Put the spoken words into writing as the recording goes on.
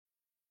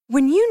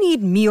When you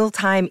need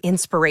mealtime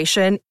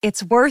inspiration,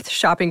 it's worth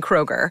shopping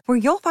Kroger, where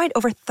you'll find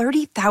over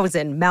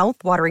 30,000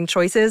 mouth-watering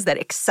choices that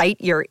excite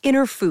your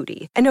inner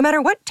foodie. And no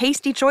matter what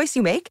tasty choice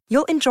you make,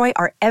 you'll enjoy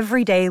our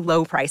everyday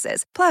low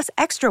prices, plus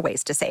extra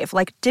ways to save,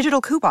 like digital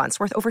coupons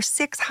worth over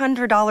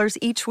 $600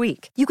 each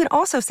week. You can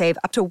also save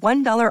up to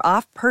 $1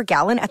 off per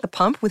gallon at the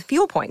pump with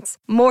fuel points.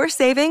 More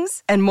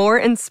savings and more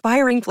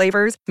inspiring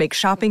flavors make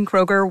shopping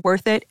Kroger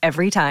worth it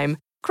every time.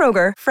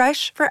 Kroger,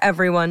 fresh for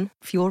everyone.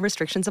 Fuel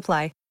restrictions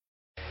apply.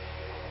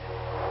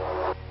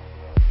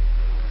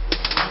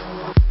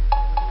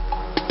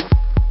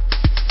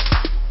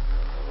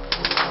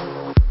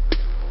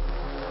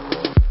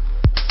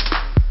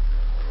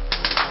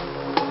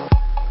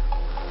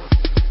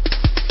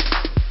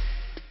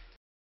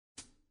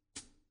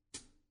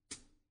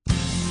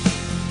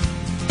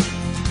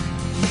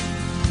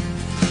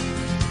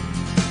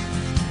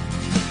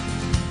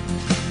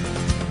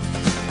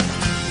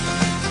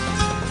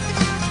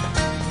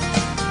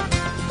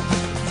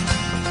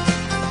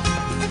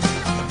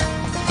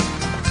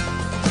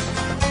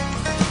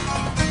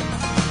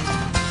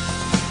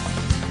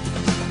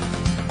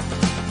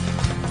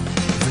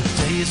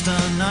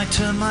 I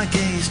turn my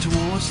gaze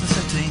towards the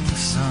setting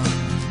sun.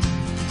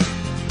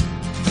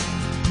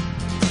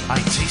 I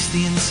taste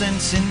the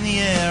incense in the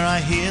air, I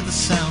hear the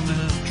sound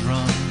of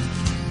drums.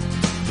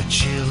 The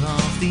chill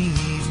of the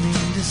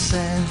evening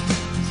descends.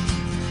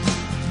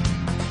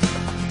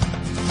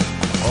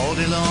 All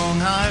day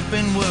long I've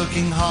been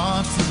working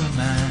hard for the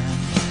man,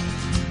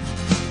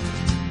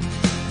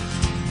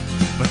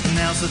 but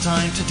now's the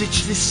time to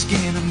ditch this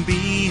skin and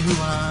be who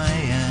I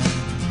am.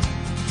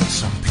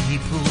 Some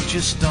people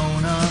just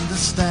don't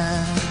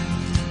understand.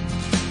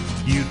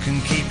 You can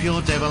keep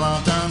your devil,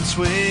 I'll dance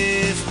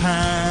with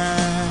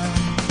Pan.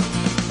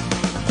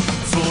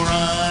 For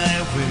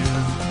I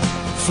will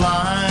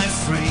fly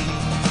free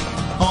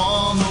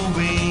on the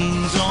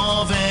wings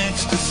of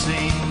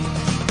ecstasy,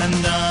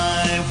 and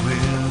I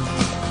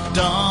will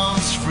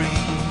dance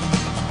free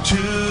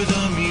to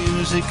the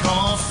music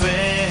of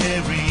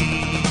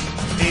fairy.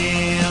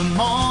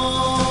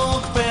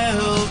 Imog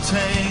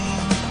Beltane,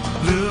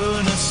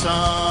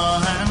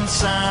 Lunarsar and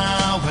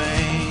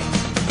Samhain,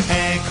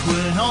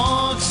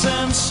 equinox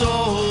and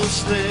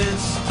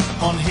solstice,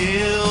 on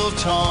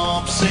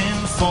hilltops in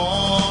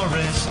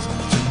forest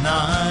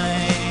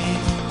tonight.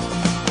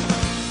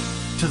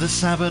 To the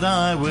Sabbat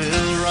I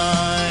will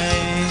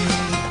ride.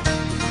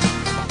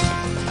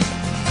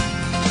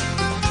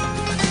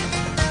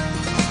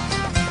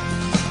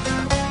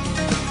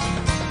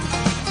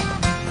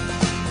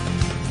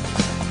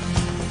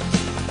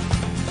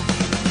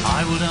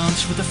 I will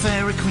dance with the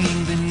fairy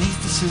queen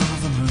beneath the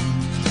silver moon.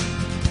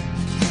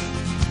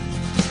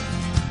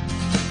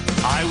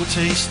 I will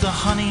taste the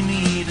honey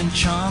mead and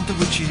chant the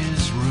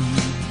witch's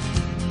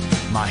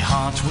rune, my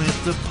heart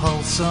with the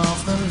pulse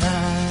of the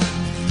land.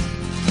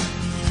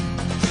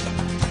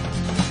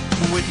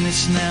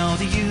 Witness now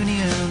the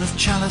union of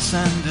chalice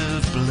and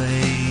of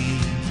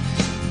blade,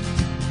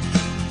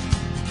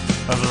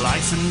 of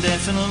life and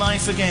death and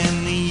life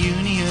again. The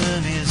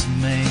union is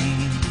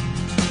made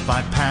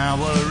by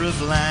power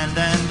of land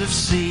and of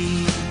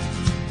sea,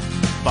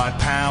 by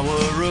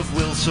power of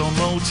will, so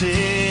mote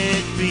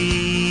it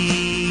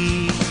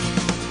be.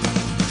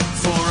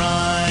 For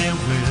I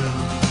will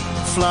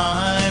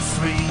fly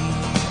free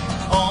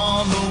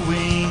on the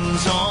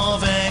wings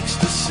of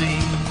ecstasy,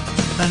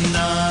 and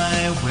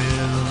I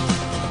will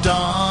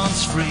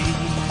dance free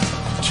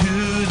to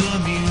the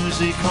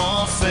music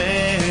of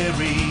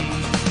fairy.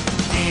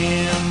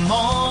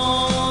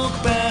 Imog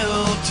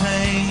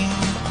Beltane,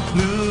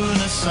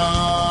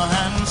 Lunarsar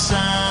and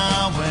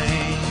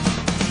Samhain,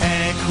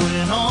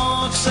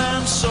 equinox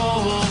and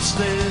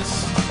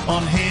solstice,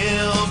 on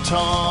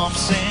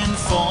hilltops in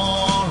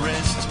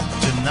forest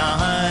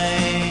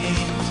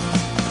tonight.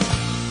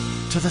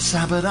 To the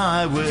Sabbat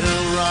I will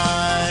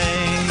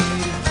ride.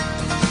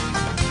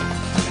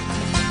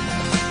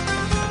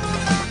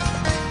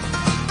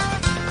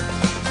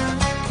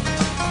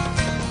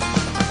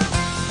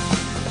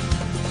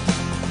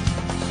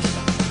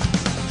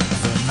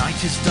 The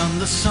night is done,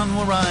 the sun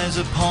will rise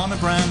upon a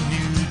brand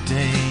new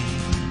day,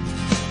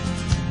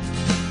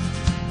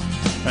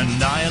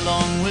 and I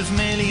along with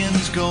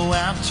millions go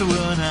out to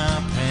earn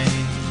our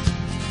pay.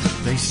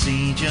 They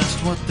see just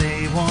what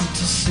they want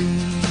to see,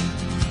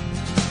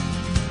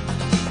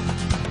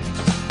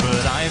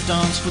 but I have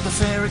danced with the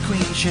fairy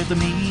queen, shared the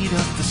mead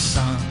of the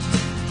sun.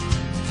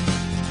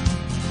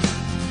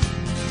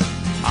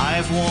 I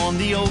have worn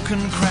the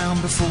oaken crown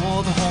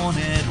before the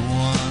horned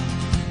one,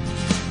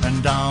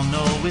 and I'll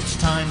know it's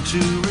time to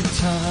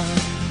return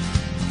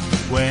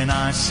when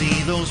I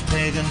see those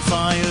pagan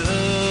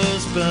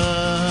fires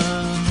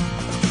burn.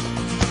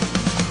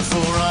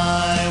 For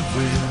I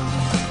will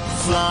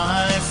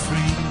fly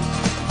free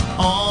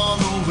on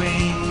the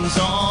wings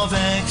of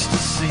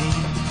ecstasy,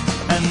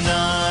 and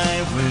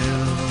I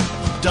will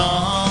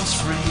dance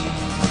free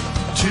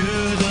to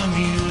the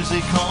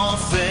music of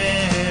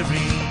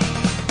fairy.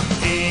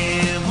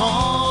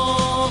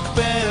 Imog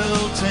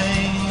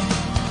Beltane,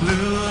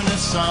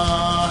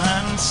 Lunarsar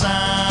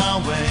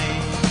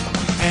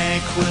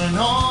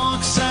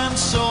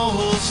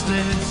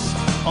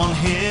on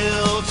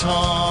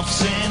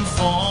hilltops in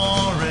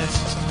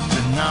forests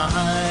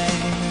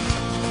tonight.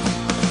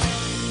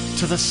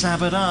 To the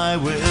Sabbat I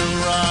will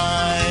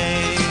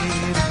ride.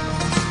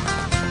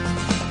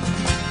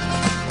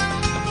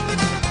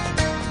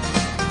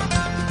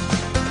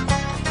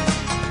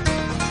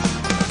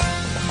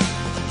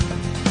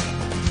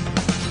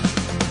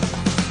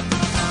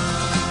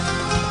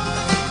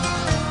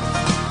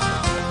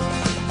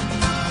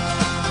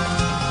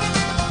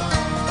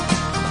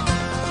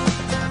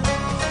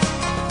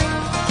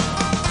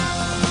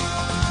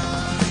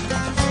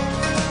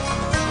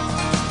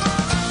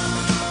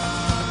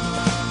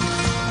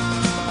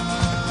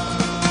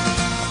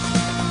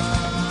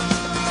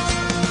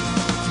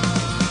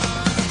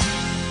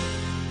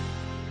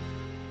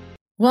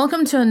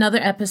 Welcome to another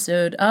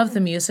episode of the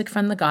Music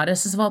from the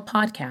Goddesses Vault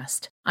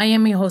podcast. I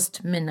am your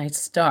host, Midnight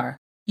Star.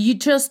 You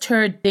just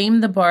heard Dame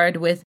the Bard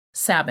with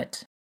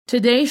Sabbat.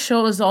 Today's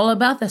show is all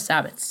about the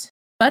Sabbats.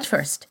 But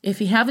first,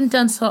 if you haven't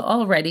done so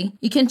already,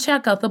 you can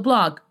check out the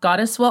blog,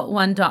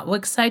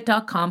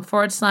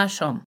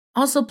 goddessvault1.wixsite.com/home.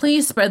 Also,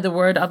 please spread the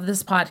word of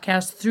this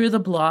podcast through the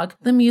blog,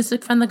 the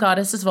Music from the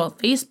Goddesses Vault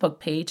Facebook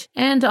page,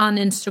 and on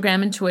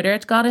Instagram and Twitter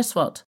at Goddess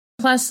Vault.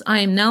 Plus, I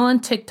am now on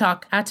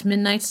TikTok at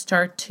Midnight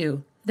Star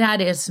 2.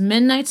 That is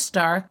Midnight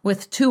Star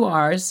with 2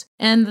 R's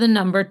and the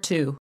number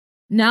 2.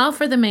 Now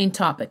for the main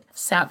topic,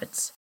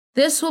 Sabbats.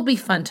 This will be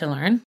fun to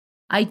learn.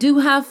 I do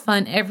have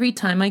fun every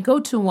time I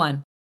go to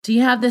one. Do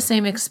you have the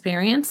same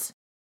experience?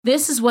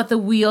 This is what the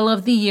Wheel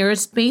of the Year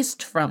is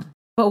based from.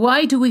 But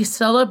why do we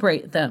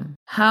celebrate them?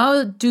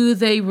 How do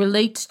they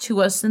relate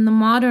to us in the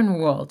modern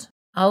world?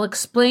 I'll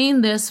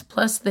explain this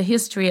plus the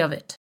history of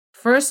it.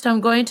 First,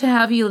 I'm going to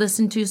have you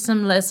listen to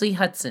some Leslie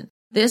Hudson.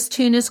 This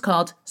tune is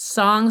called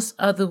Songs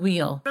of the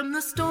Wheel. From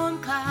the storm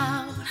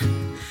cloud,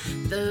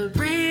 the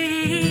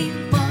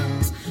rain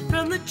falls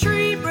from the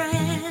tree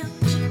branch.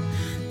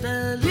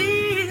 The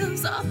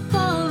leaves are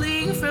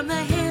falling from the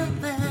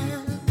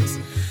heavens.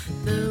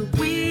 The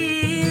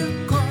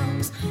wind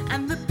calls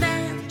and the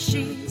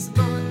banshee's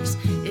voice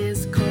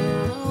is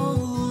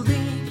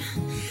calling.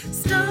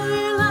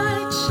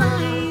 Starlight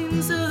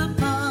shines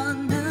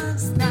upon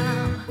us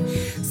now.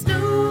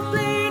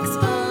 Snowflakes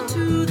fall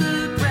to the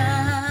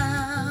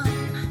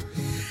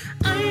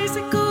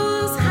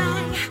icicles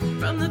hang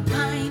from the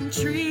pine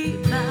tree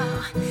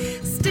bough.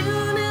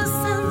 Stillness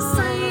and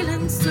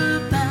silence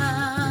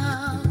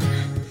about.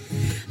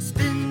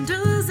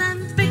 Spindles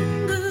and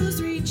fingers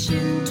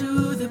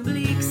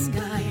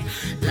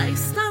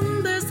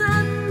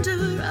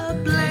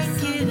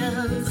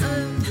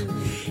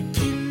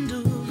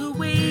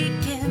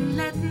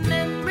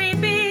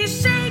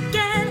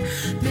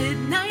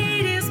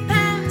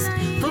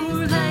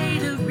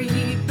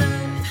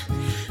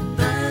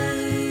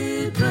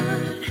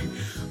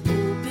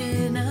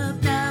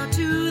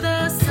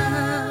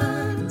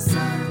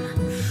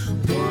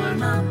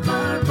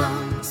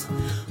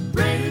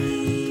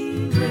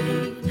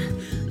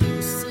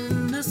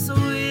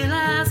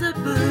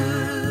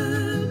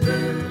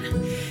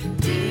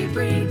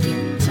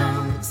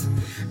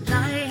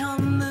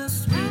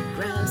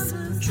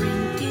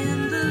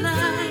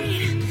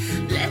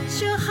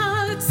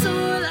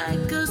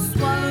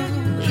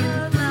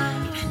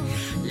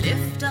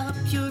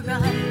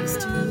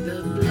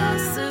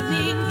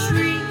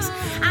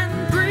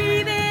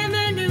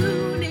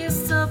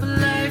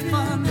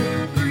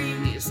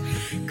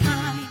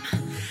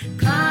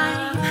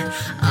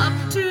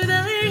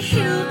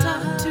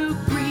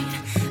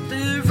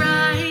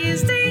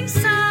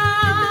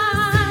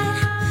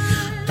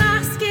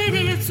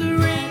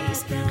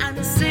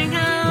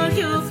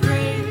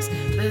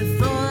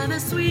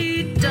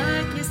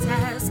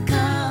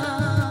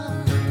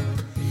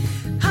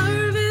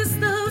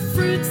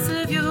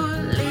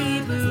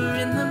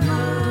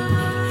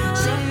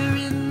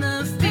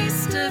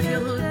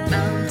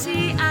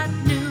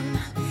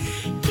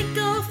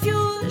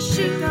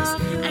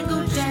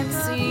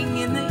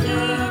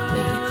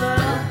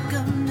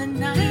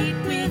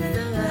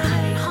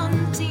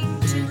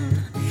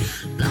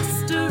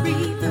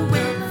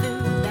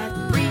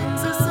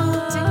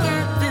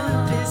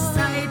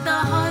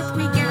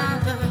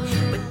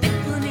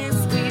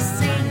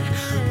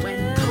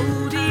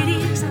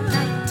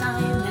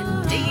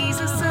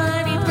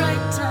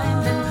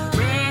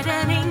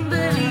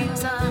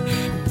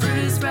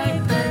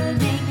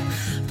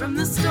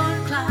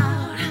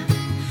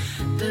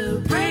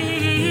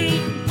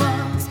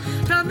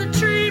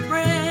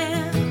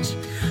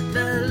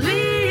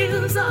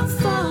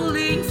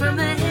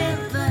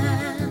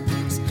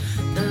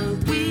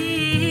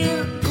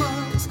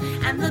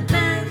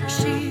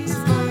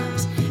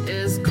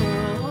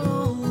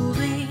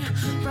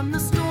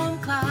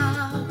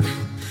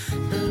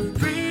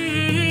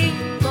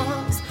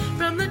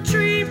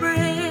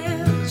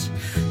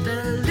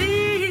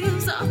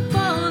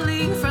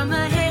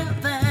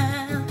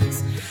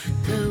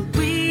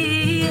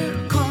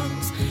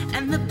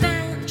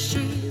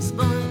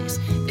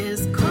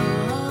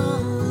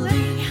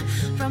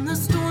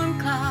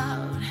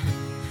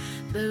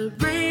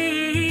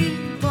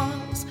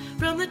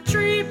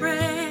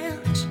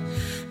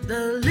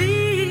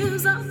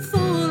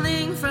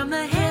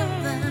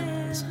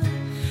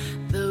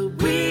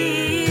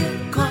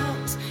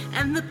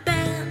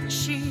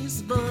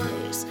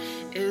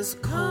was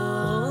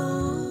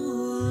calling.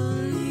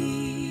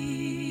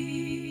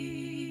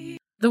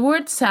 The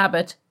word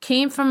Sabbat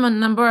came from a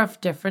number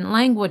of different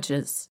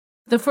languages.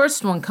 The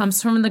first one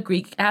comes from the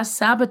Greek as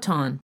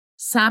Sabbaton.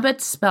 Sabbat,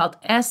 spelled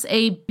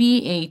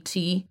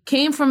S-A-B-A-T,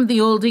 came from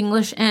the Old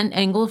English and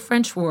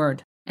Anglo-French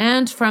word,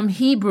 and from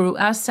Hebrew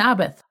as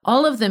Sabbath.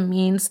 All of them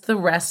means the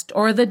rest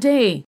or the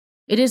day.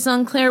 It is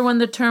unclear when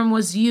the term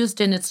was used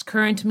in its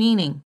current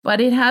meaning,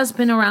 but it has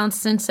been around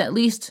since at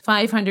least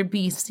 500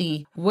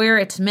 BC, where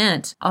it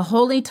meant a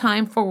holy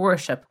time for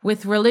worship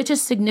with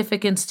religious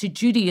significance to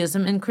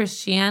Judaism and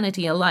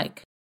Christianity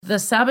alike. The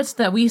Sabbats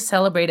that we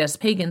celebrate as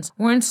pagans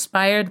were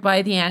inspired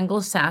by the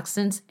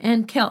Anglo-Saxons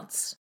and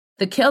Celts.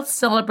 The Celts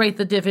celebrate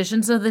the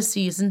divisions of the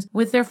seasons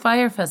with their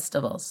fire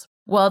festivals,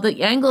 while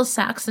the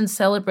Anglo-Saxons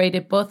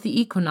celebrated both the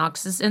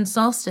equinoxes and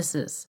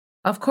solstices.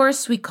 Of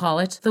course, we call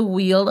it the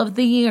Wheel of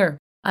the Year.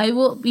 I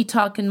will be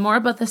talking more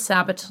about the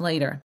Sabbat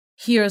later.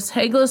 Here's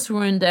Hagel's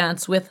Ruin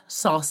Dance with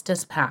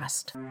Solstice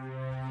Past.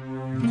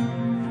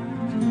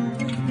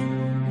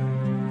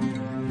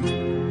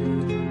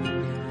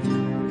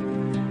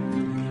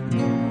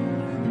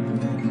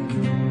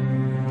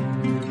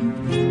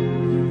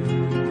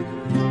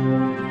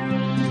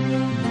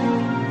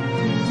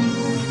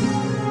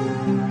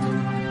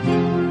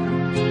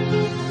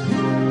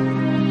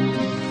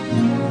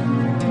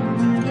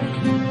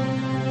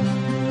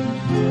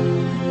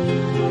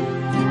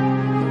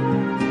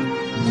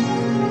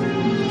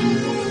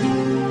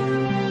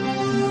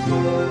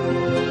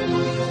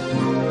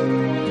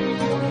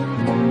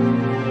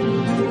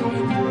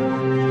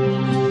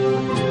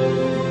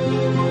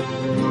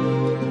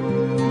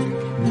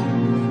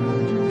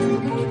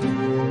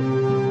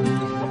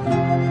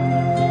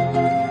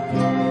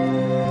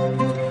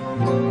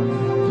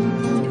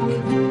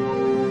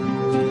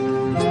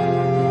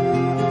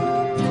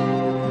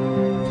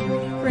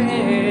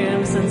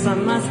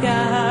 Summer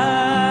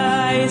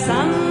sky,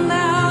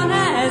 sundown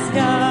has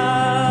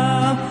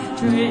come.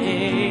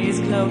 Trees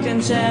cloaked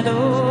in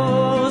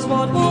shadows,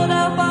 what would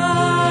I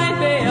find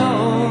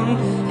beyond?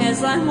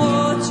 As I'm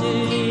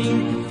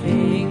watching,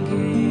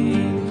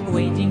 thinking,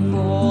 waiting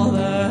for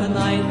the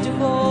night to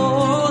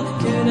fall.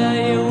 Could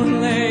I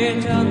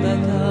only turn the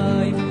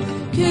tide?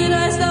 Could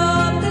I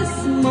stop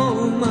this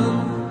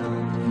moment?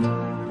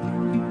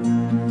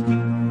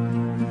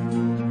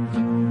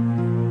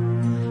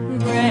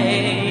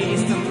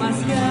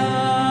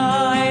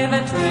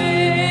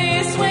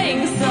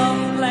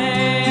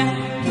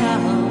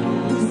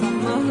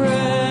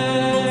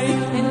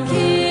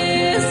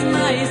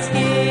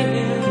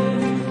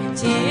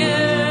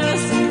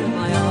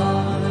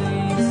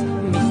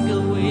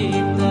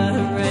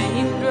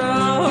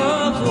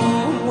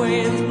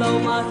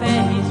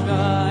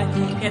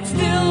 Yet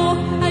still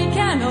I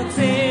cannot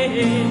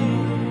say.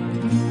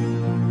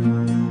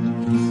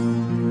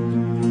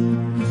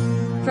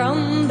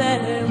 From the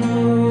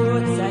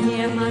woods I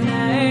hear my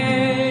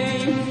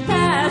name.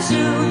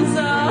 Passions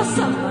are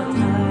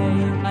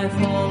summertime. I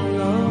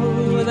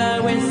follow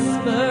the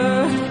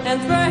whisper and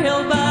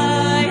thrilled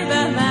by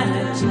the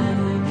magic.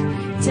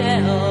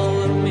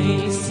 Tell me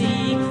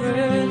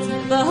secrets,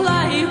 the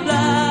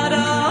lifeblood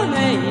of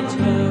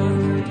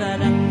nature, that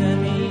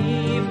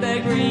underneath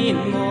the green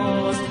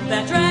moss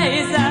that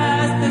rays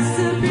as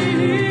disappear.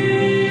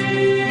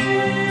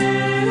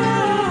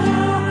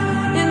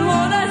 In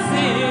what I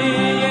see,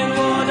 in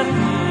what I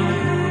feel,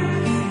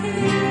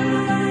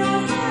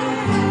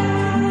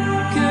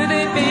 could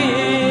it be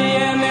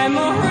a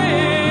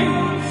memory?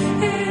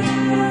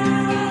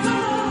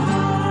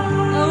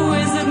 Oh,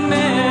 is it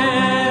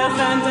mere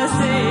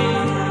fantasy?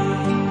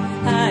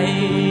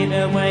 Hide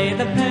away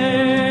the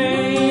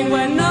pain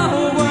when no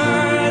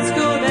words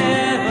could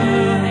ever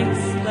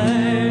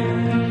explain.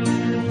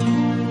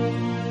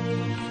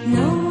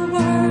 No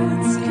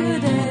words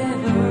could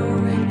ever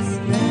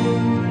explain.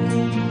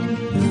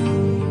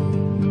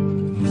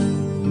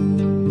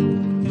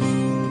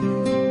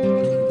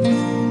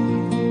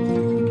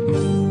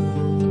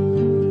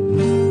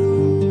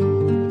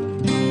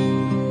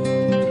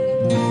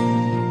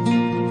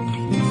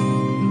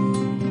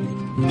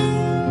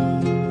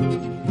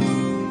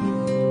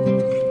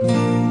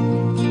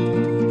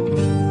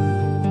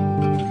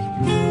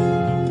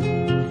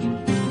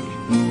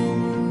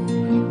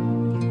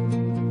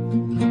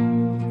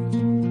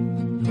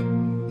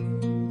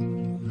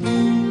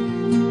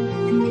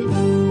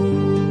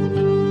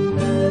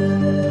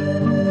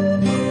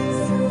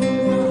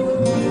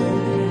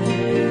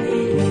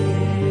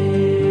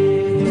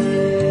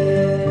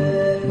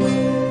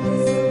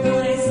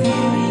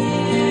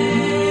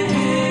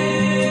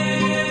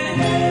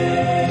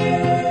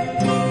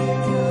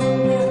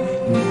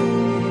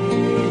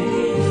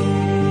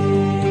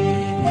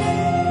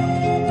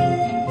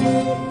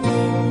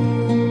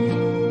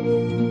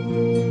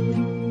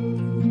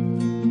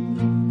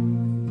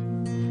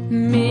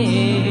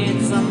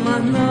 Midsummer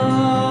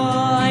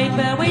night,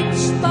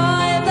 bewitched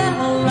by the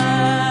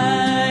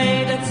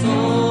light, at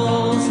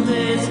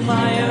solstice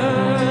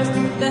fires,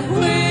 the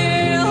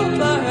wheel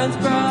burns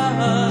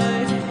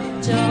bright.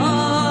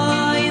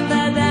 Join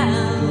the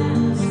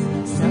dance,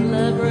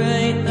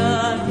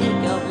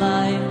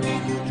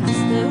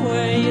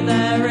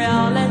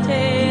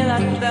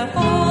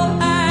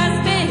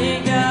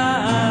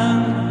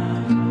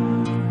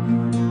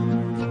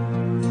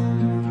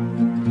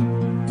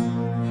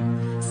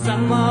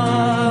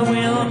 Summer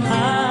will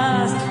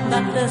pass,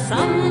 but the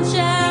sun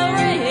shall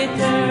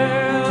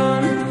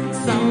return.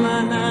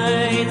 Summer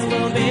nights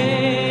will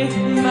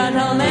be, but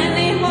how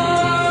many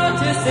more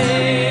to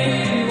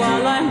see?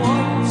 While I'm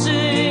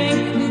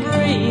watching,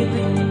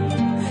 breathing,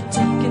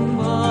 taken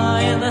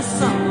by the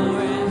summer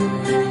wind,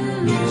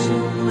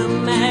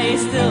 vision may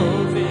still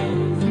be,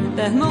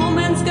 the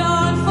moment's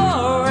gone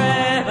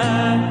forever.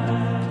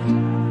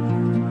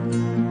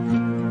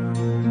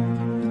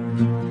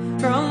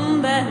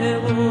 From the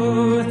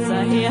woods I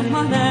hear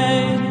my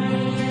name,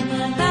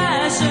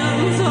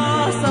 passions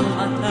for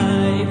summer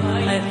night.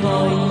 I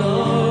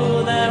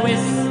follow the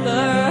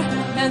whisper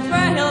and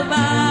thrilled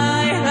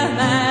by the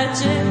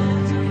magic.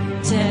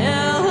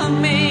 Tell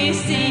me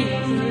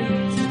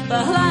secrets,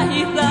 the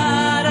life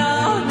that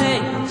of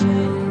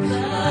nature.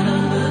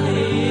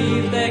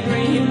 Underneath the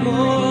green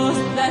moss,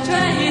 the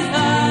trace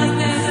has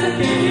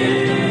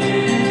disappeared.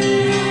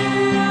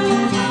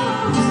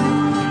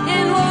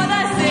 In what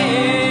I see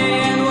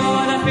and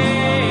what I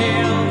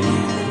feel,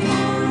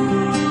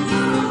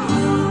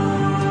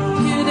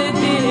 could it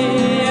be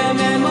a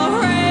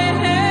memory?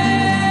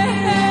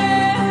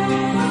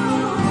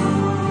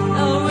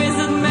 Oh, is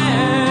it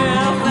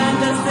mere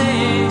fantasy?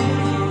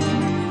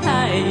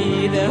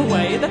 Hide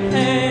away the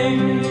pain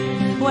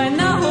when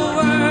no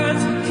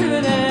words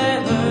could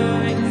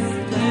ever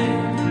explain.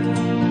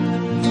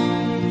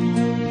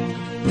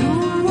 No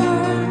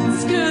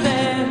words could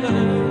ever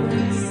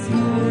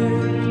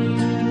explain.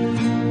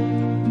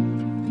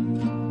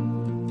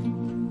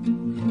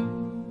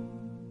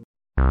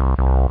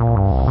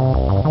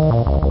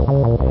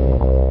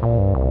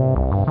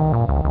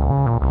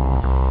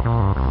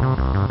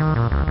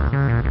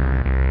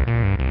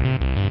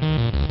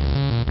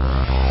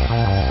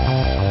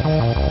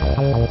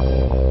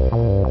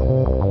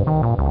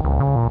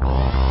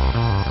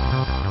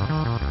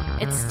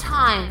 It's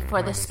time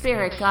for the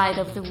Spirit Guide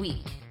of the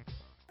Week.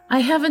 I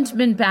haven't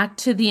been back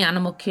to the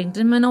animal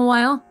kingdom in a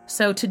while,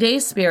 so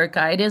today's Spirit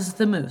Guide is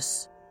the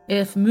moose.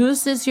 If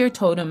moose is your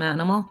totem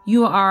animal,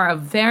 you are a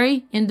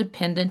very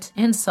independent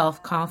and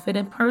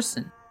self-confident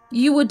person.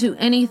 You would do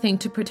anything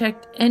to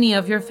protect any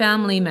of your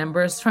family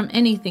members from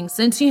anything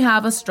since you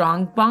have a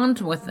strong bond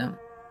with them.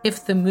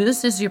 If the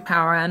moose is your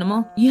power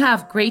animal, you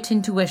have great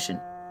intuition.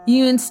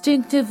 You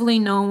instinctively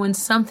know when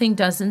something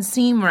doesn't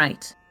seem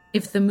right.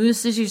 If the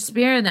moose is your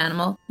spirit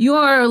animal, you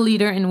are a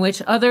leader in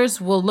which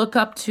others will look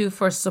up to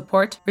for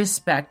support,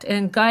 respect,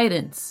 and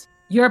guidance.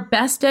 You're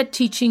best at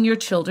teaching your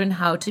children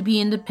how to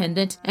be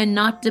independent and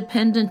not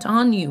dependent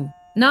on you.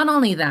 Not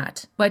only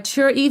that, but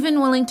you're even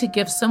willing to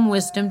give some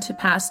wisdom to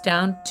pass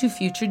down to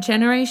future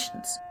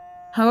generations.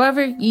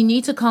 However, you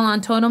need to call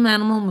on totem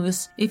animal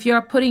moose if you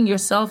are putting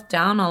yourself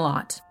down a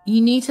lot.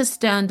 You need to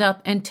stand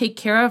up and take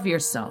care of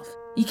yourself.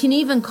 You can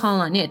even call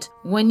on it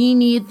when you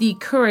need the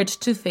courage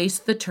to face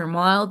the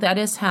turmoil that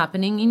is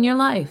happening in your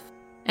life.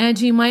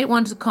 And you might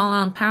want to call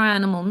on power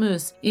animal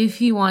moose if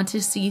you want to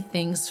see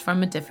things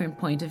from a different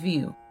point of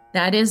view.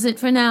 That is it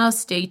for now.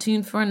 Stay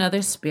tuned for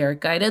another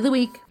Spirit Guide of the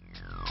Week.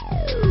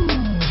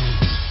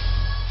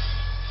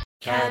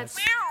 Cats,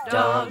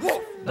 dogs,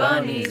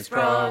 bunnies,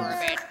 frogs,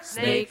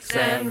 snakes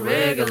and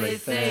wriggly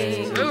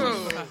things.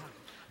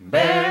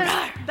 Bears,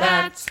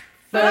 bats,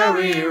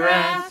 furry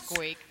rats,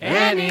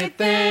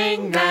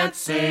 anything that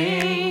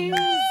sings,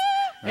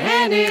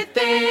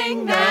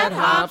 anything that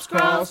hops,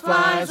 crawls,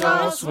 flies,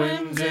 or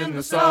swims in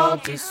the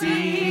salty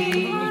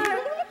sea,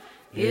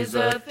 is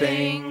a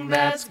thing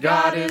that's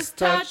God is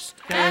touched,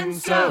 and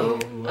so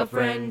a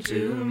friend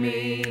to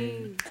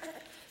me.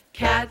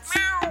 Cats,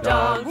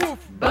 dogs,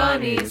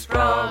 bunnies,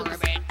 frogs,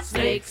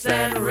 snakes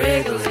and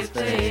wriggly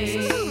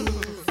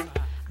things.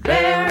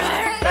 Bears,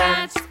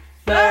 bats,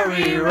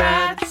 furry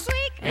rats,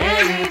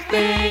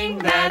 anything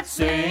that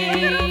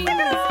sings,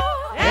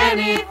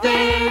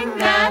 anything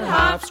that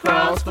hops,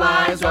 crawls,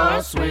 flies,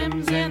 or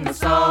swims in the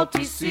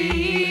salty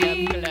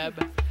sea,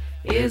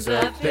 is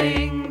a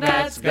thing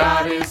that's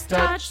God is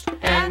touched,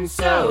 and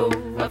so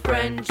a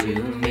friend to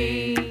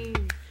me.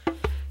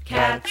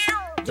 Cats,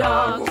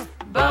 dogs,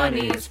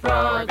 bunnies,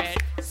 frogs,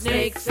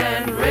 snakes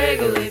and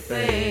wriggly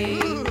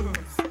things.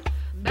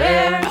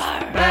 Bears,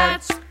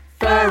 bats,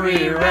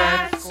 furry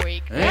rats,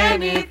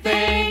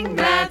 anything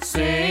that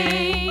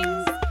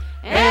sings,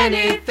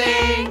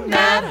 anything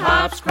that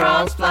hops,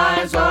 crawls,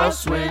 flies, or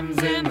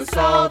swims in the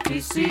salty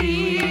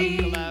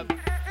sea,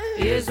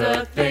 is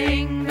a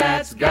thing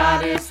that's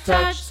God is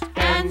touched,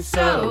 and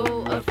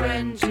so a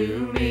friend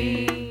to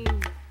me.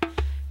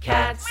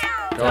 Cats,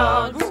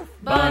 dogs,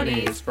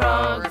 bunnies,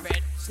 frogs,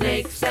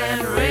 snakes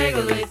and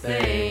wriggly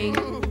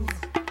things.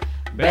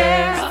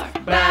 Bears,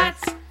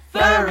 bats,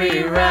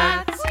 furry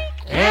rats,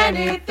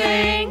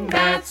 anything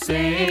that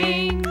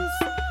sings,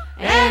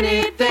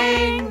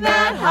 anything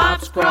that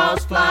hops,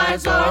 crawls,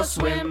 flies, or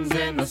swims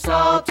in the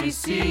salty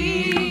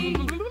sea,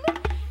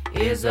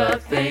 is a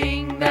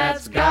thing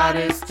that's God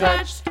is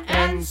touched,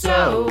 and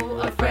so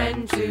a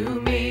friend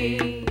to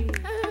me.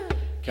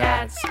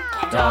 Cats,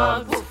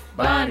 dogs,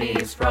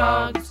 bunnies,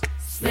 frogs,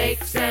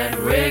 snakes and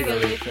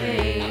wriggly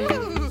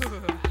things.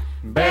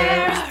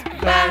 Bears,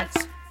 bats,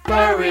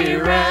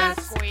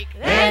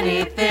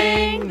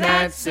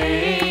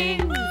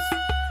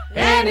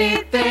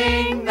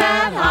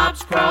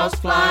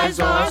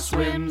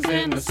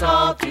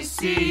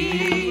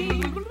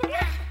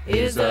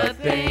 is a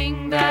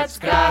thing that's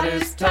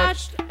goddess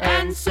touched,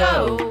 and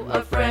so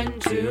a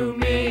friend to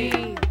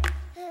me.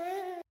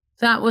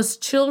 That was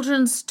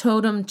Children's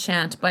Totem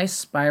Chant by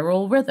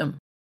Spiral Rhythm.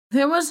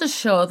 There was a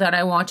show that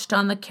I watched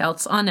on the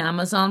Celts on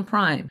Amazon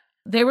Prime.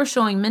 They were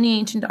showing many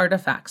ancient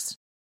artifacts.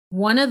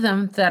 One of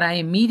them that I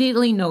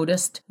immediately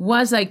noticed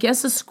was, I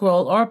guess, a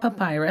scroll or a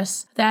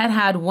papyrus that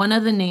had one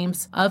of the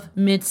names of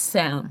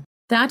Mid-Sam.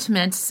 That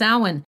meant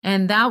Samhain,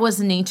 and that was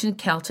an ancient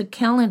Celtic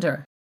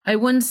calendar. I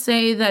wouldn't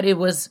say that it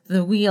was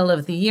the wheel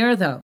of the year,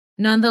 though.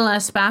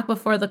 Nonetheless, back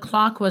before the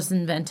clock was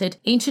invented,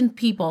 ancient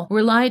people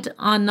relied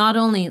on not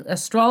only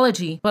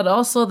astrology, but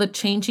also the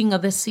changing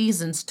of the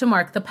seasons to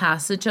mark the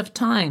passage of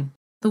time.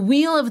 The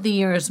wheel of the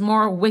year is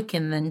more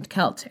Wiccan than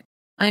Celtic.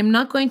 I am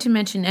not going to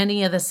mention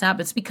any of the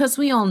Sabbats because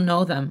we all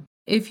know them.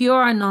 If you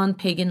are a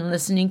non-pagan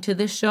listening to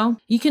this show,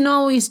 you can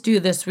always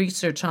do this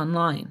research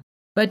online.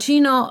 But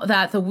you know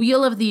that the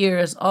wheel of the year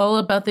is all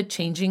about the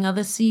changing of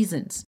the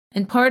seasons.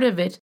 And part of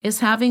it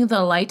is having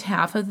the light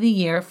half of the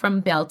year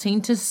from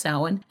Beltane to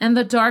Samhain and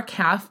the dark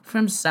half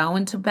from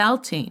Samhain to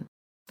Beltane.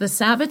 The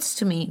Sabbats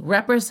to me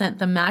represent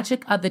the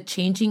magic of the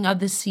changing of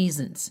the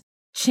seasons.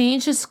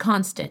 Change is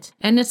constant,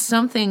 and it's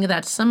something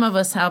that some of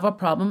us have a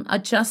problem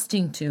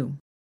adjusting to.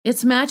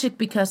 It's magic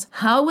because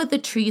how would the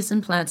trees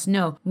and plants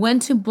know when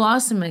to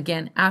blossom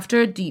again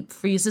after a deep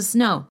freeze of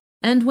snow?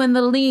 And when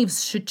the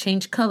leaves should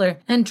change color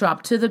and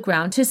drop to the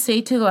ground to say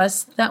to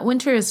us that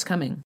winter is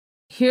coming?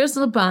 Here's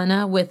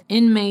Labana with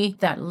In May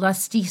That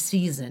Lusty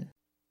Season.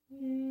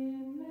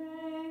 In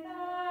May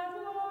that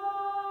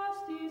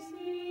lusty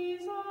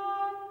season,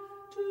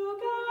 to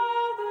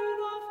gather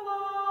the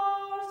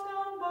flowers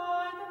down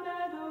by the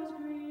meadows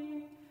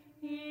green,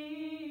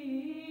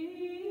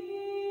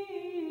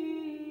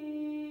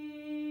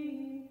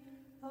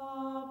 the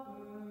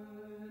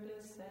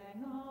bird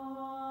sang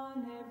on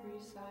every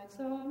side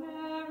so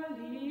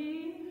merrily,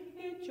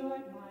 it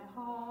joyed my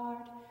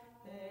heart.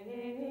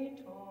 They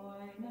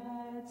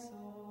toiled so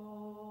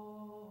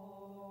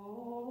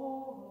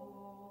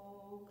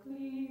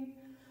clean.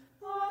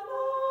 The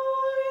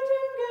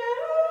nightingale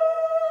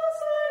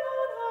sang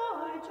on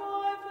high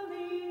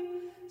joyfully,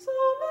 so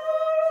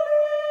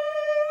merrily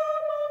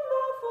among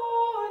the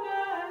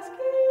forest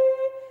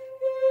keen.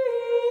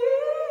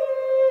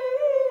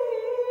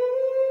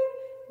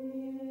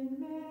 In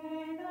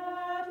May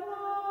that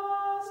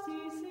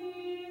lusty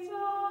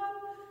season,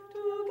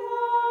 to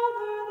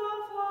gather the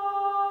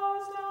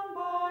flowers down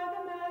by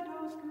the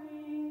meadows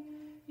green.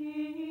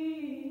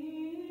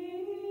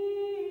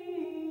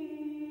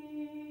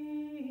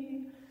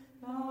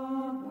 The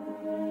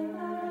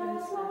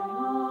birds sang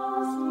on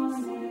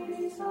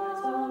every side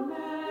so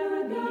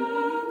merrily,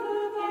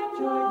 it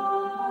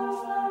joyed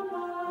my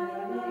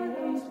heart,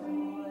 they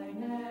spring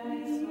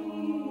and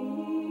sweet.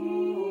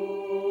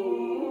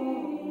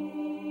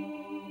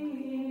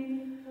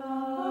 The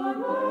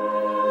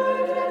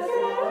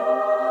nightingale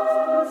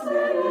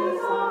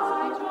sings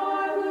high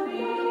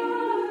joyfully,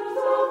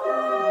 so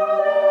merrily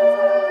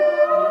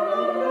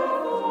among the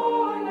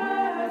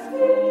forest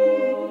green.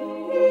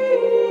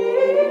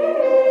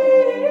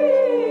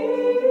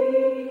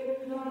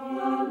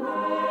 The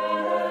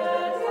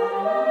birds and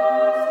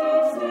lusty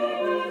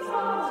singing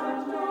high joyfully,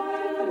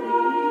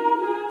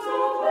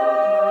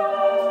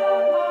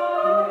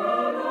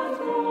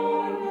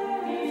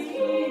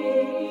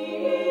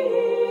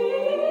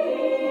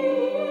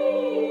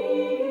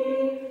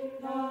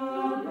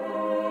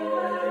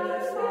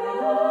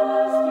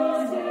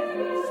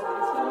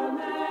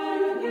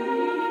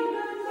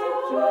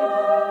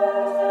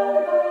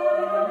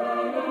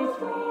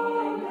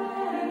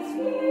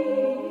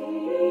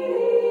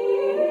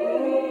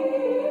 so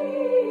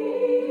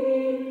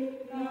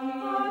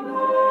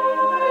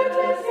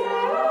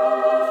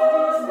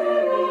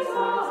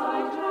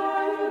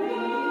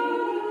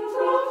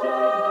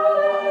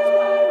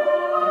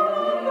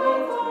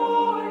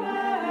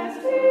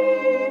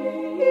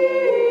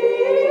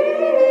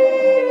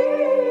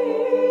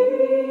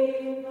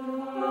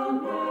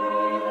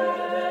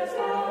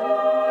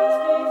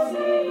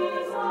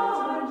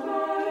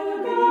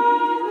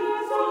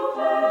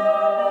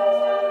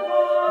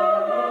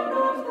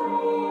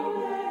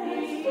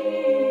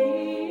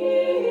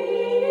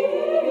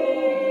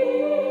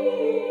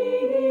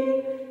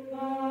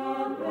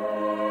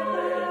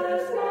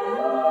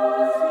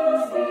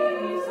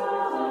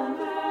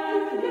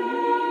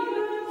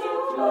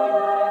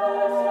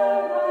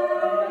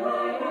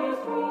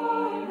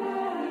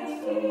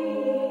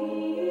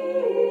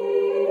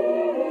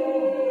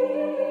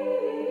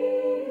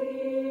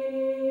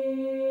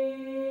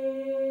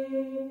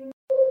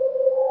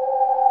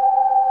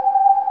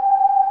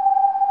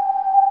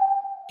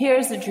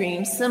Here's a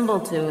dream symbol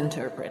to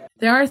interpret.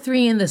 There are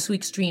 3 in this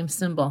week's dream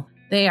symbol.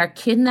 They are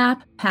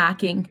kidnap,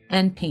 packing,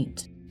 and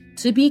paint.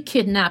 To be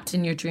kidnapped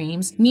in your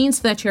dreams means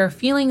that you're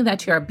feeling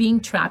that you are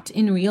being trapped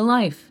in real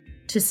life.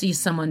 To see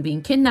someone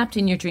being kidnapped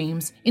in your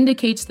dreams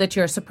indicates that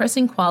you're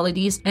suppressing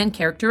qualities and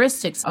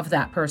characteristics of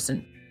that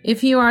person.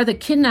 If you are the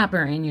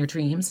kidnapper in your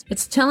dreams,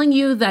 it's telling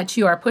you that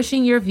you are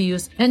pushing your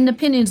views and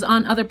opinions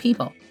on other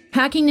people.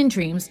 Packing in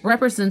dreams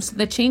represents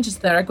the changes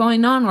that are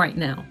going on right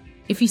now.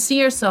 If you see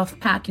yourself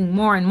packing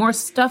more and more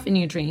stuff in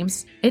your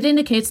dreams, it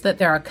indicates that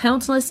there are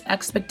countless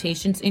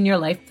expectations in your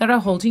life that are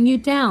holding you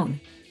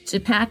down. To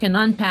pack and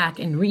unpack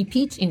and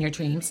repeat in your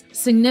dreams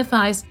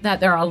signifies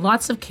that there are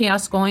lots of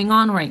chaos going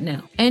on right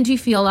now, and you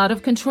feel out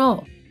of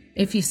control.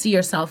 If you see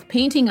yourself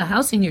painting a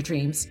house in your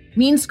dreams,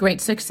 means great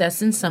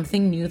success in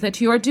something new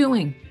that you are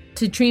doing.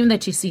 To dream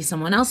that you see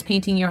someone else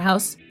painting your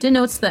house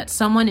denotes that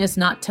someone is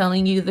not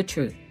telling you the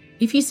truth.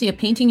 If you see a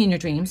painting in your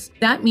dreams,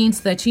 that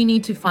means that you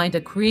need to find a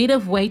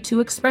creative way to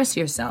express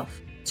yourself.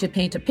 To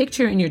paint a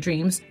picture in your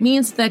dreams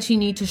means that you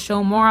need to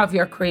show more of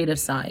your creative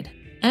side.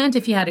 And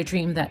if you had a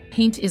dream that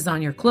paint is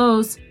on your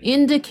clothes,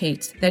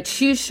 indicates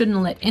that you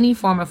shouldn't let any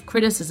form of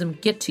criticism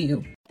get to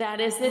you. That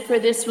is it for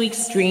this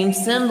week's dream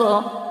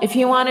symbol. If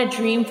you want a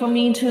dream for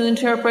me to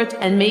interpret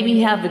and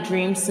maybe have a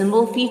dream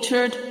symbol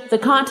featured, the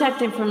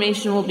contact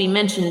information will be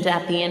mentioned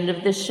at the end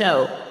of the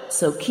show.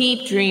 So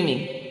keep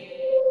dreaming.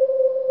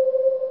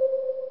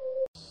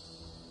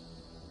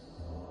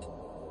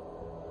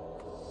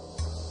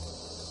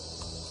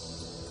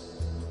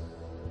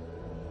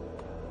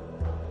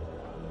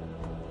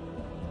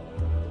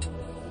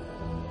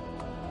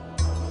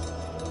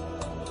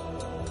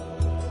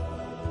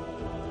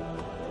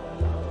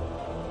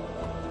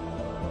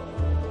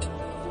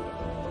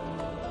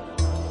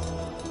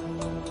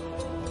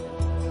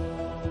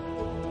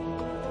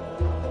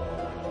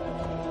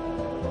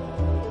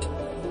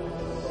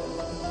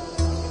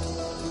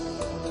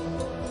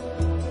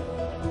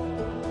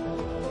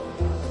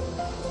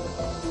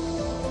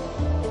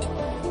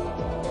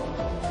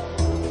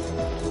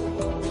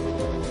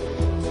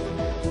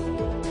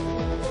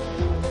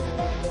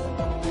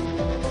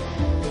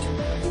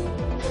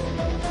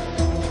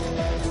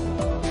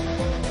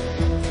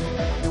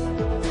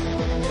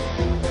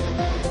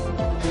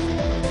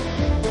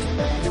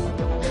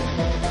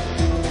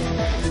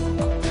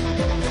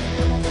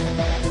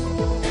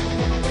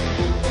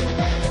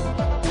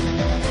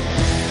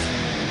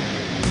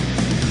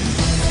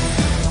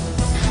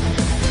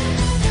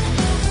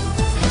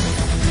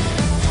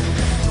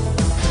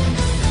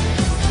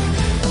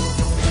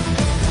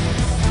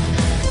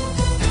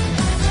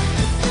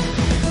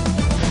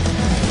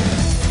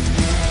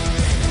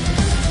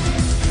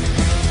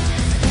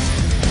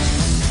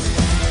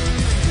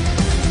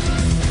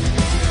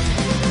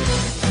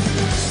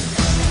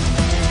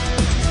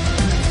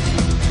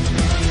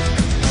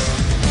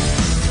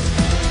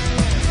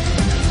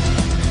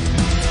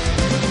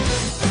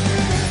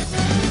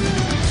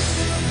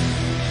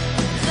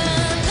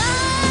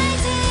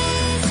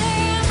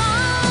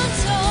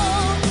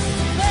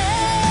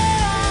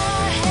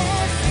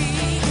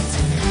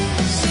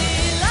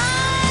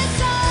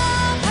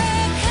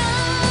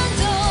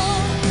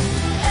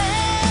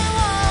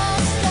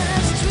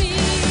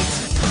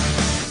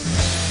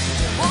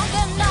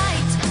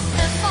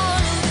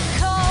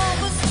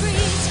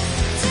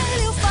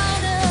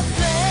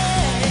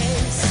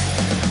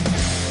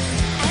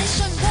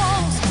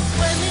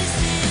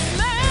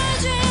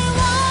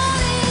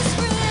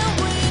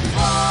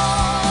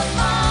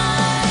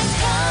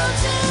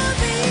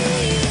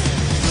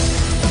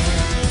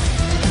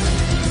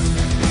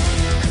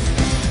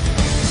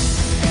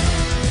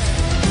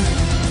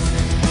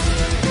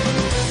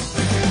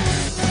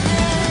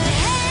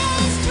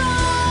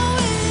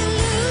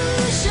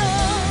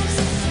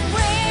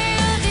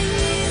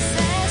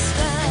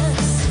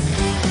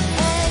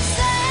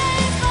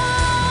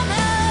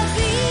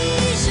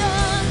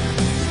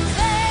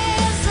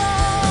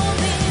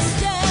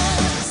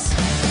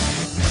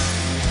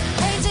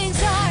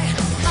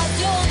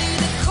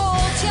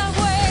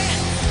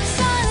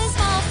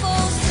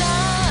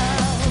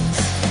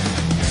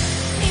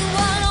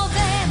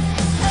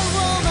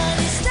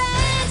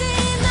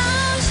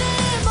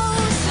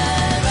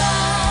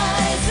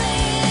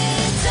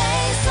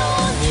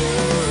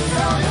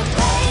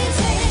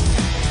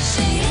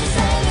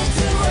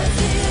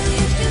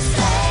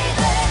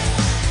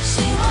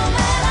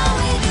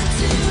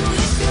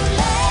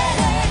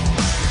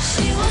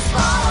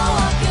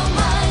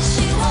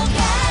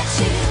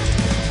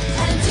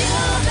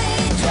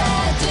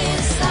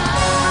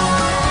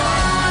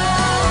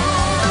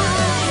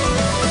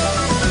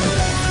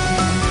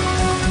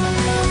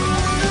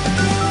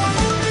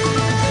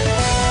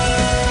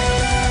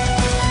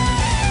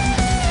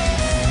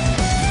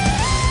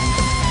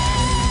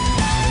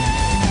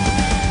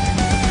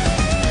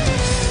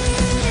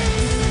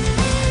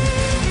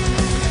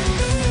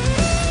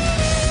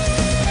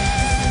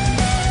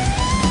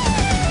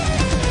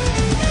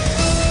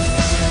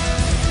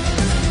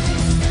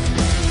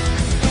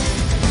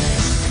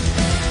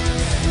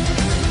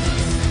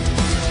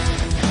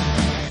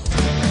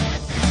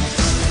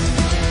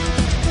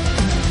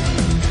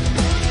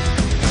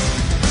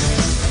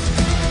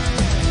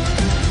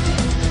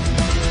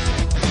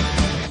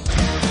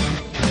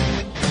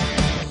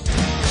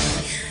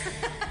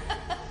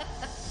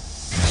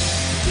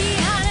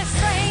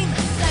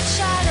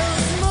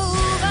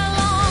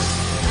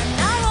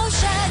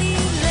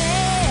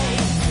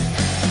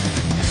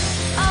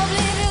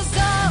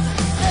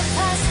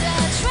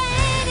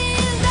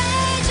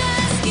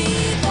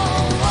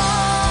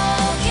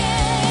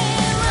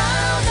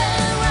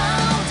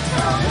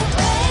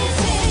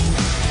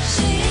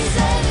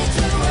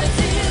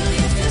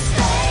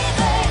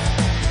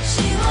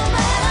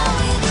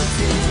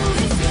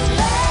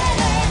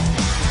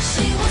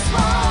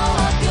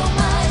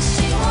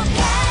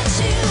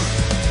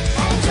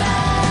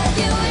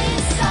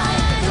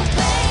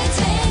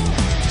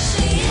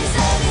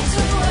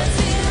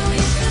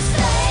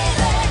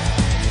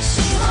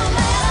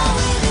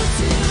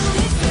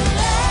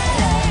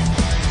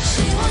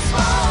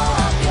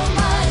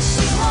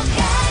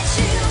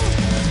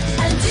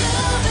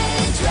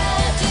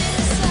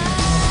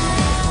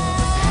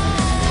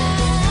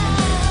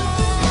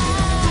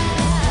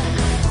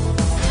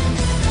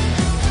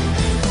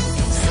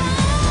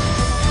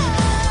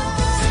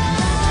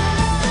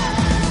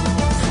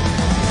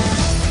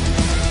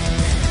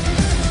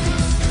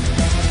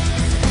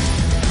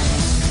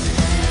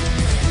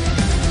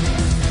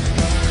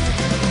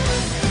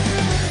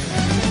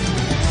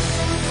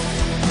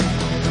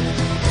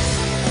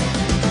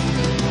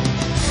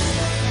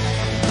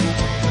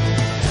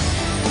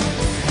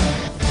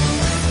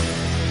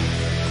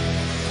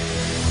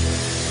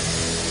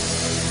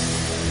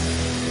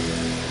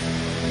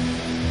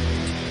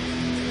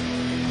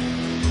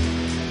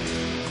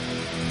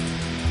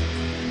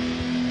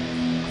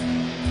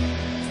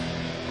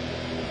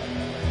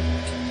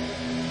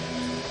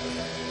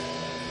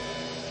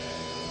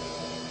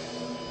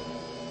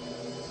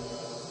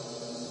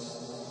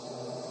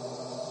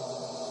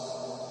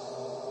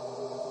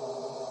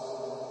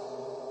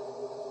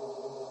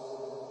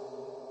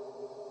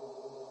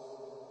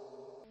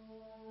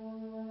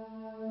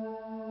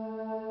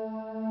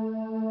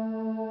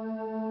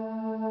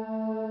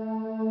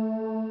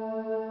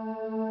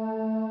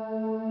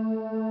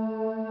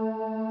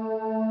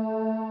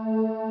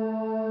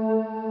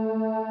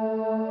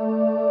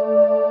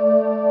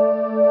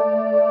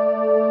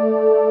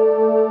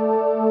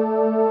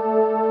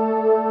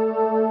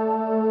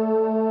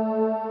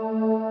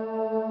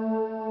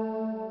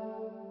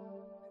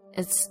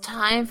 It's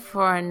time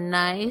for a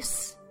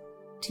nice,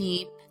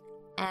 deep,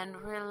 and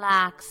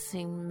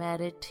relaxing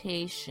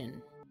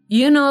meditation.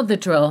 You know the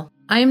drill.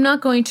 I am not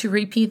going to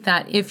repeat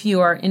that if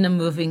you are in a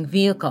moving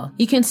vehicle.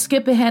 You can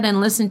skip ahead and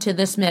listen to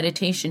this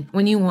meditation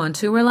when you want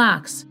to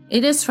relax.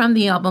 It is from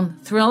the album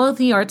Thrill of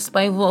the Arts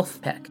by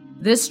Wolfpack.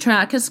 This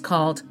track is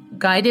called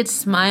Guided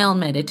Smile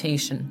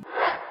Meditation.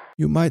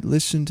 You might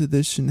listen to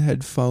this in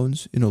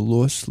headphones in a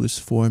lossless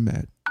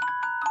format.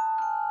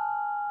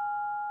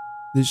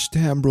 This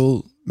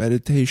timbral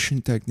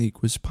meditation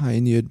technique was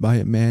pioneered by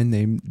a man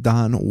named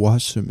Don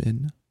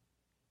Wasserman,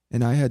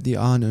 and I had the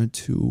honor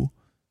to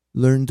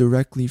learn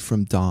directly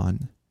from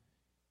Don.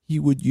 He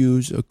would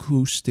use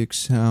acoustic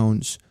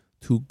sounds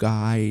to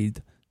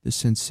guide the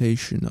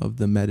sensation of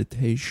the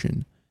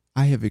meditation.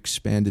 I have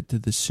expanded to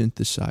the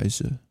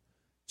synthesizer,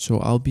 so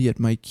I'll be at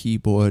my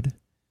keyboard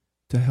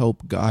to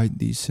help guide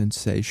these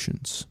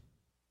sensations.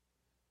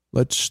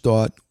 Let's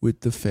start with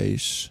the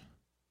face.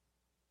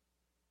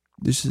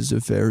 This is a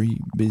very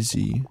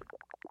busy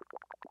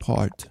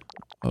part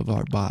of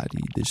our body.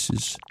 This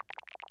is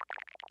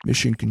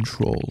mission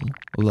control.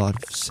 A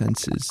lot of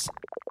senses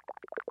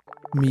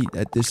meet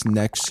at this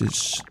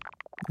nexus,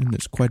 and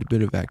there's quite a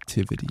bit of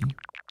activity.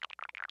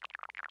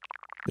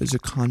 There's a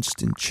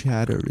constant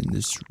chatter in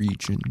this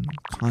region,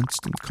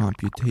 constant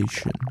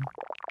computation,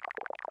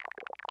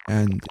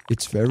 and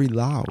it's very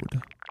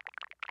loud,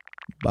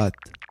 but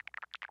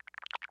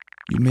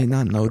you may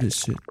not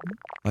notice it,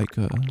 like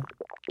a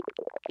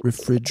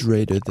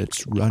refrigerator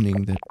that's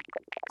running that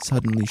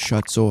suddenly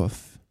shuts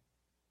off.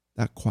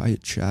 That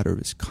quiet chatter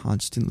is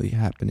constantly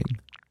happening.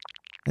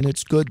 And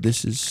it's good.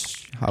 This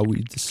is how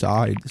we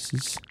decide. This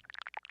is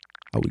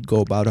how we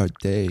go about our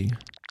day.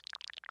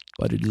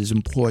 But it is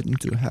important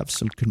to have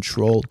some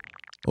control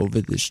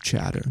over this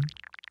chatter.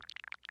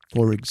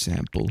 For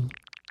example,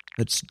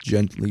 let's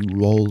gently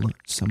roll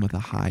some of the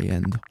high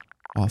end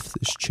off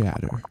this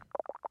chatter.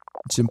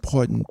 It's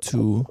important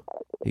to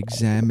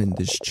examine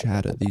this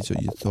chatter. These are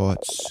your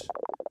thoughts.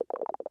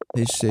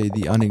 They say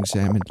the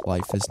unexamined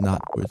life is not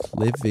worth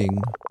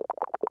living.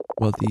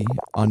 Well, the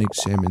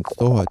unexamined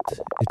thought,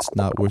 it's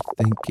not worth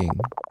thinking.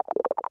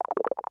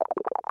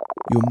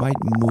 You might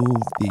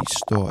move these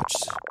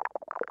thoughts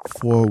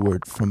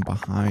forward from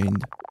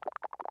behind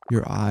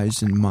your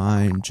eyes and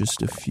mind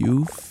just a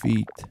few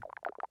feet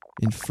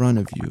in front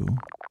of you,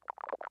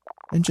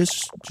 and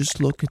just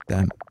look at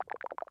them.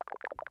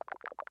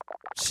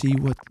 See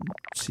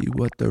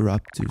what they're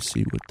up to,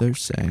 see what they're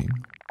saying.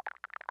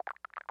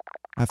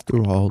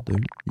 After all, they're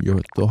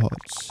your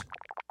thoughts.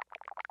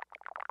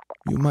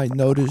 You might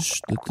notice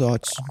the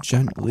thoughts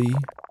gently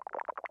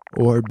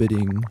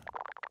orbiting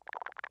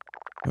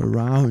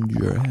around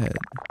your head.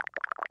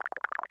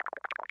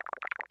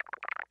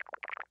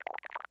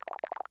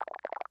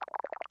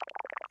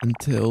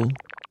 Until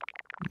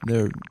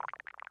they're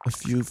a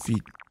few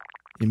feet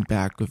in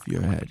back of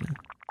your head.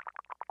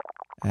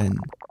 And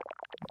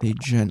they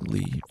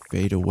gently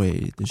fade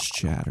away, this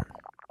chatter.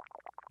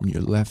 And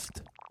you're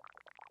left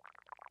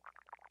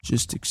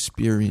just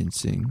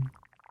experiencing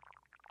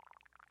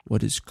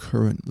what is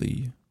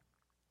currently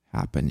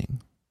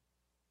happening.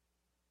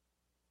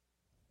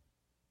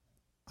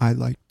 I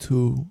like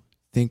to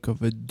think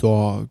of a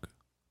dog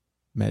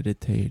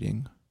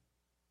meditating.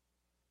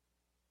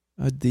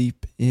 A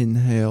deep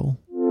inhale.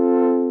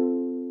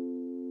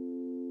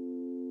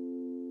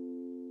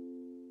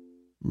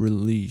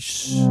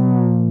 Release.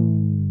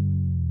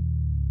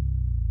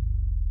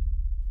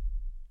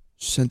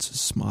 Sense a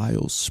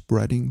smile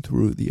spreading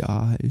through the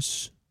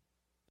eyes.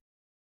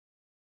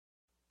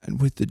 And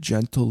with the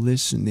gentle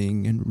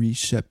listening and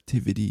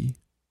receptivity,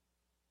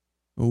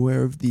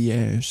 aware of the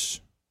airs,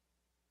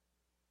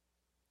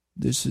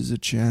 this is a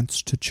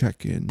chance to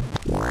check in.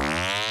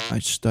 I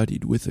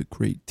studied with a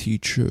great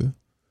teacher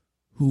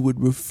who would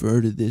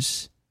refer to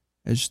this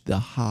as the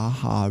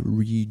ha-ha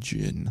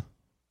region,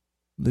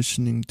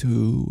 listening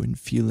to and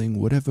feeling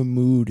whatever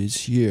mood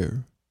is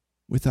here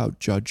without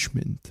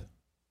judgment.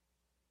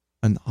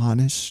 An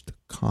honest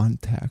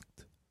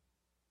contact,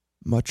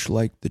 much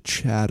like the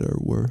chatter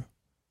we're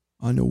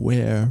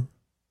unaware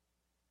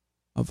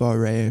of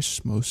our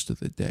ass most of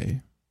the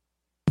day.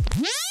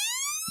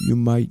 You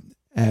might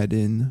add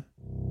in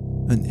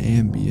an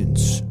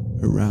ambience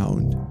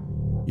around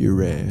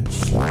your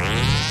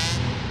ass.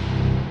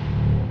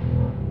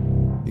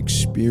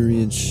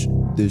 Experience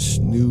this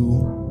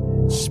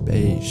new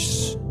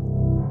space.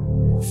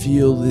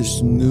 Feel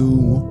this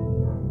new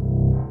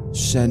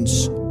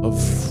sense of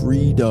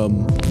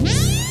freedom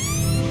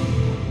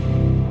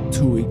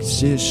to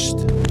exist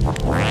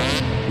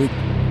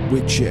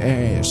with your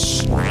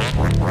ass.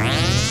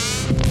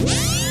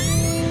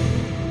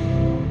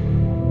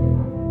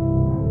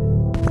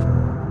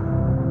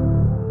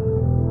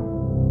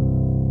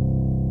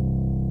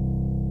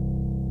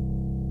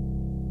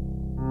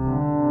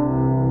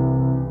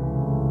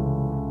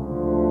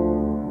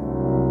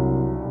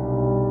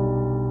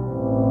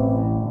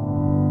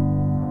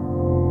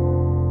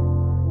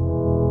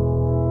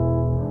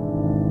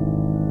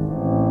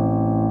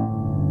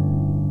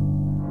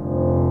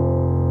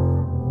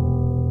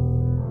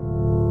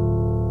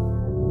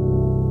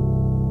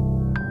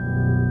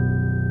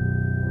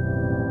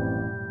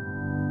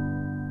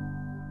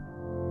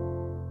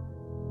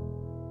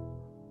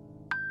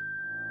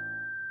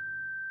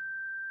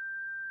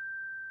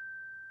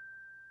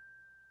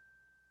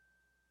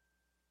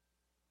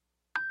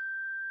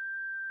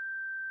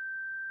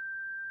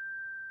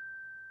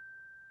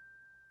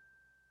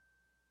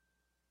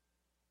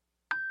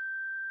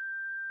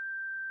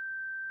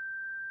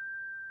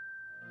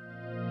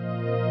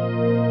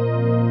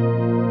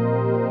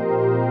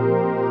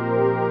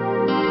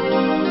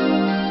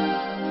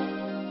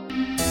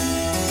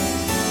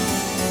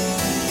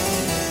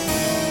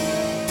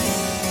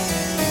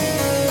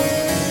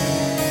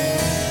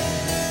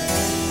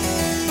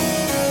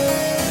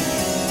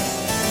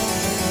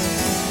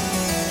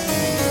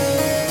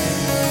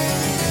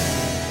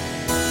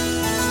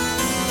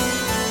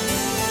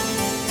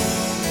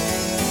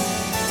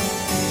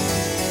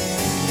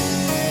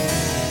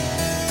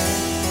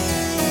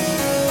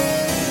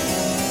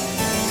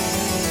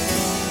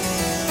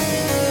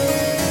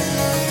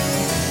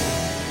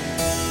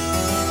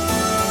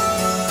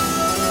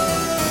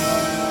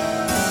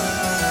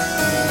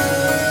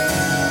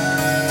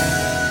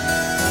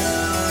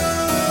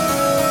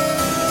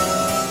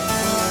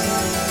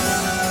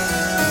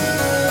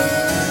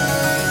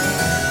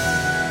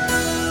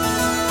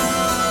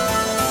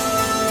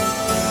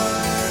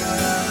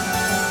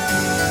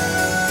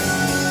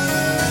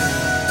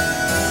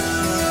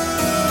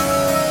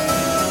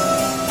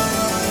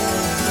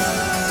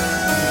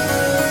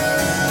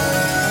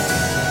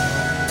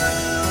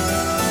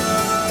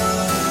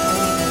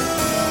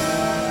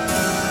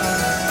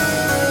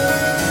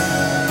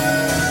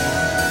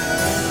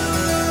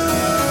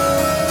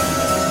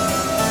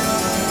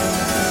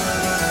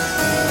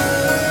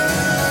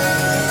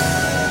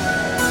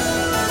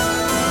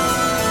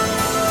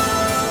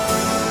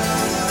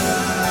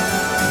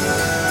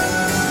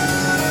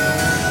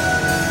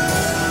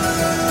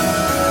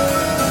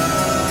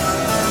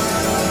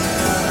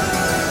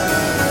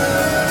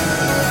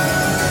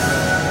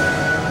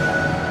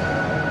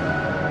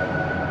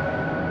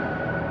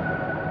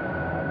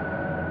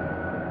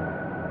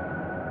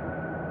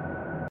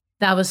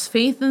 That was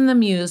Faith in the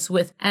Muse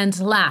with And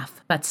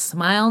Laugh, But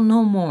Smile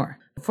No More.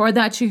 Before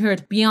that, you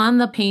heard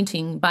Beyond the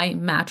Painting by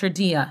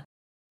Materdia.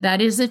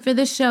 That is it for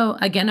the show.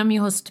 Again, I'm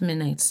your host,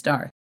 Midnight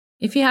Star.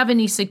 If you have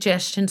any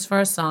suggestions for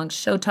a song,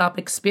 show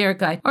topic, spirit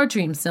guide, or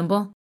dream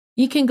symbol,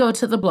 you can go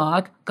to the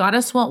blog,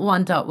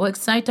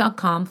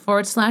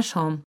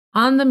 goddessvault1.wixsite.com/home,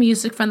 on the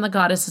Music from the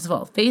Goddesses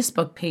Vault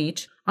Facebook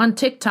page, on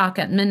TikTok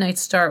at Midnight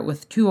Star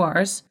with 2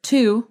 R's,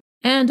 2,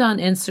 and on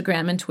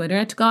Instagram and Twitter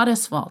at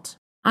Goddess Vault.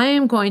 I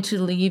am going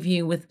to leave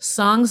you with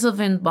Songs of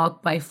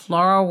Inbulk by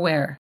Flora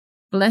Ware.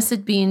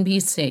 Blessed be and be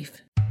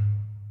safe.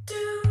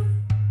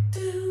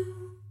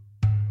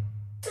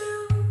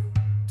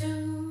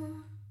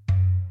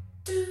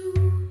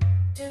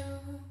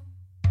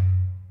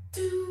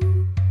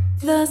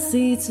 The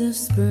seeds of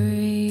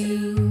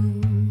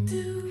spring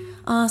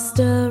are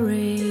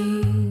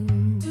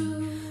stirring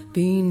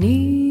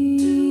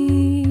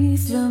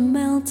beneath the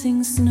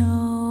melting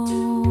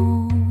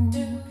snow.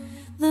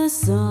 The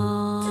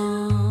song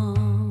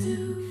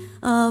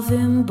of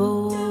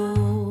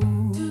Imbolc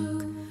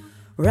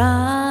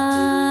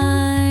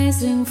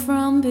rising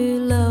from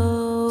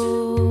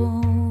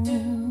below.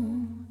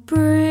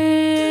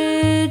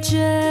 Bridget,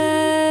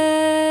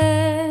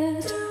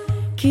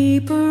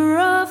 keeper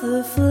of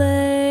the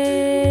flame,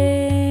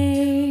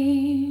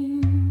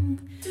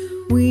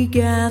 we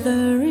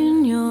gather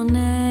in your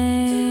name,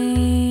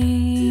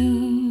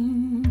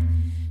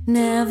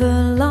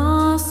 never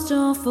lost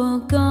or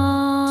forgotten.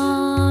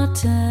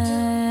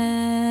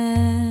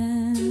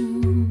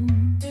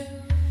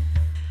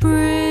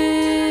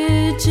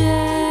 Bridget,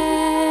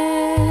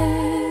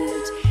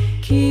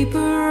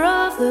 keeper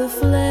of the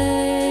flame,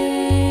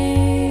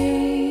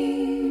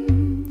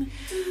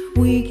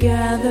 we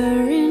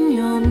gather in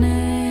your name,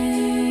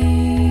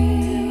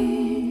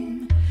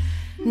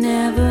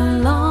 never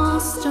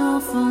lost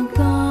or forgotten.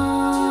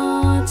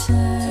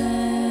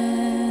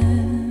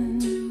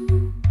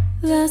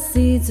 The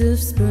seeds of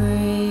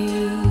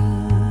spring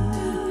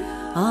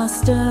are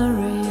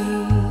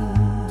stirring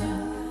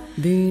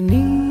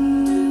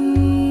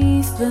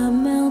beneath the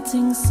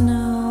melting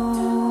snow.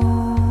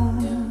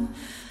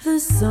 The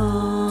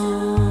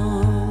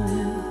song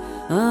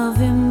of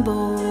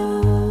Imbolc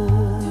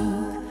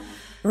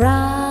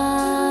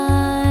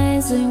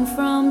rising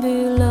from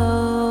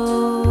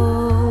below.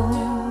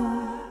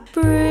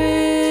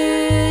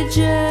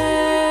 Bridget,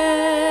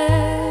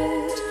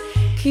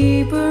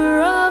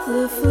 keeper of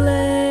the flame,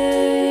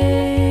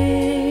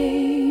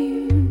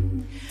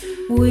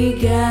 we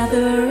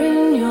gather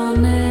in your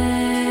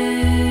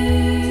name,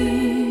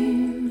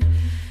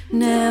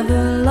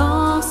 never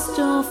lost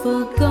or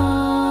forgotten.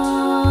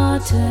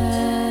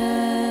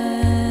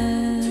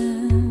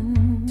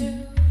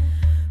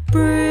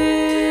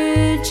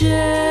 Bridget,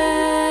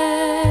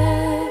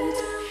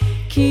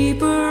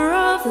 keeper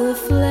of the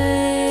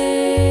flame,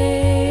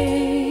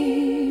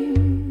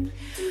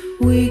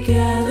 we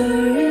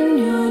gather in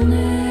your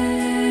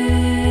name,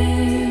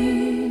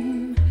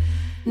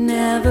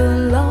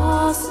 never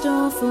lost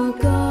or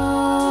forgotten.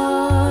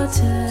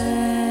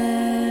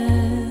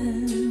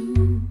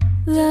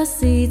 The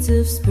seeds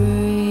of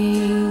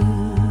spring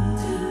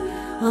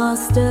are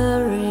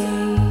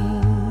stirring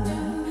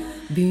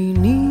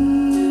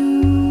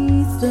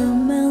beneath the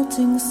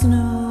melting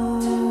snow.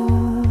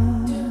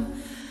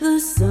 The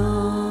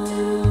song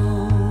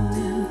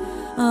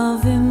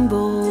of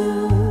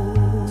Imbolc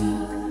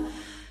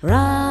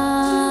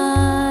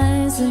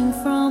rising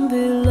from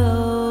below.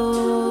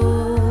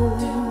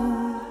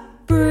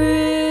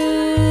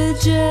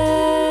 Bridget,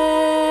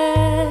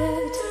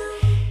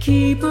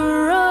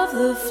 keeper of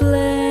the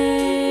flame,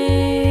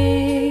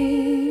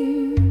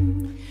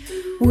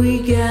 we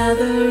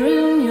gather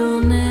in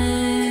your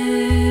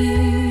name,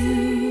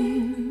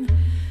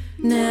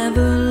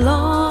 never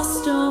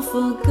lost or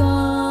forgotten.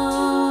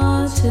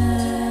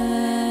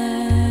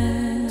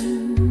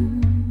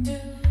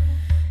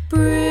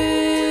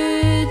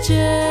 Bridget,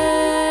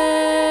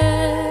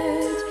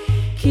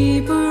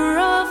 keeper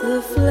of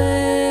the flame,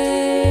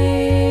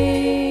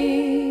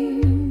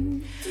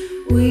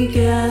 we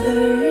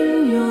gather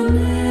in your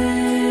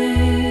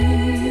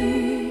name,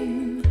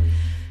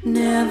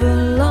 never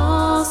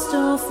lost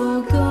or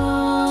forgotten.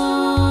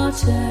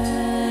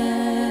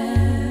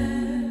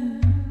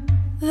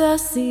 The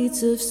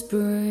seeds of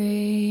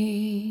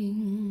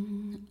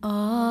spring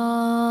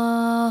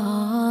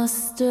are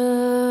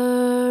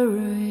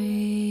stirring.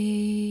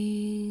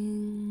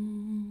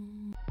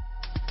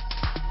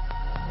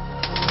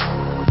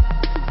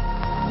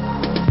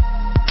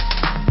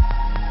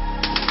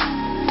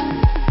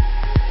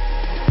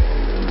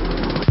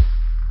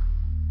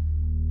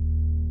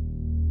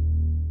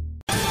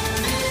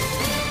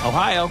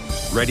 Ohio,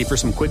 ready for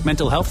some quick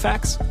mental health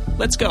facts?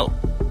 Let's go.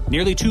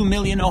 Nearly 2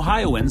 million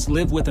Ohioans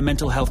live with a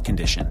mental health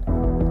condition.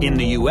 In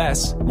the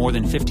U.S., more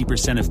than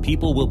 50% of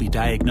people will be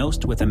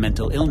diagnosed with a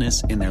mental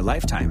illness in their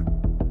lifetime.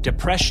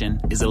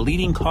 Depression is a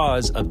leading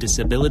cause of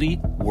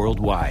disability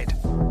worldwide.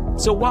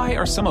 So why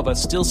are some of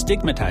us still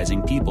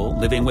stigmatizing people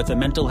living with a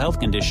mental health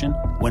condition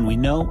when we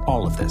know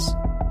all of this?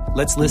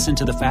 Let's listen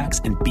to the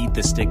facts and beat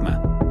the stigma.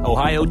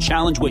 Ohio,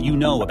 challenge what you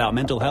know about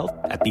mental health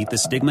at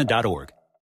beatthestigma.org.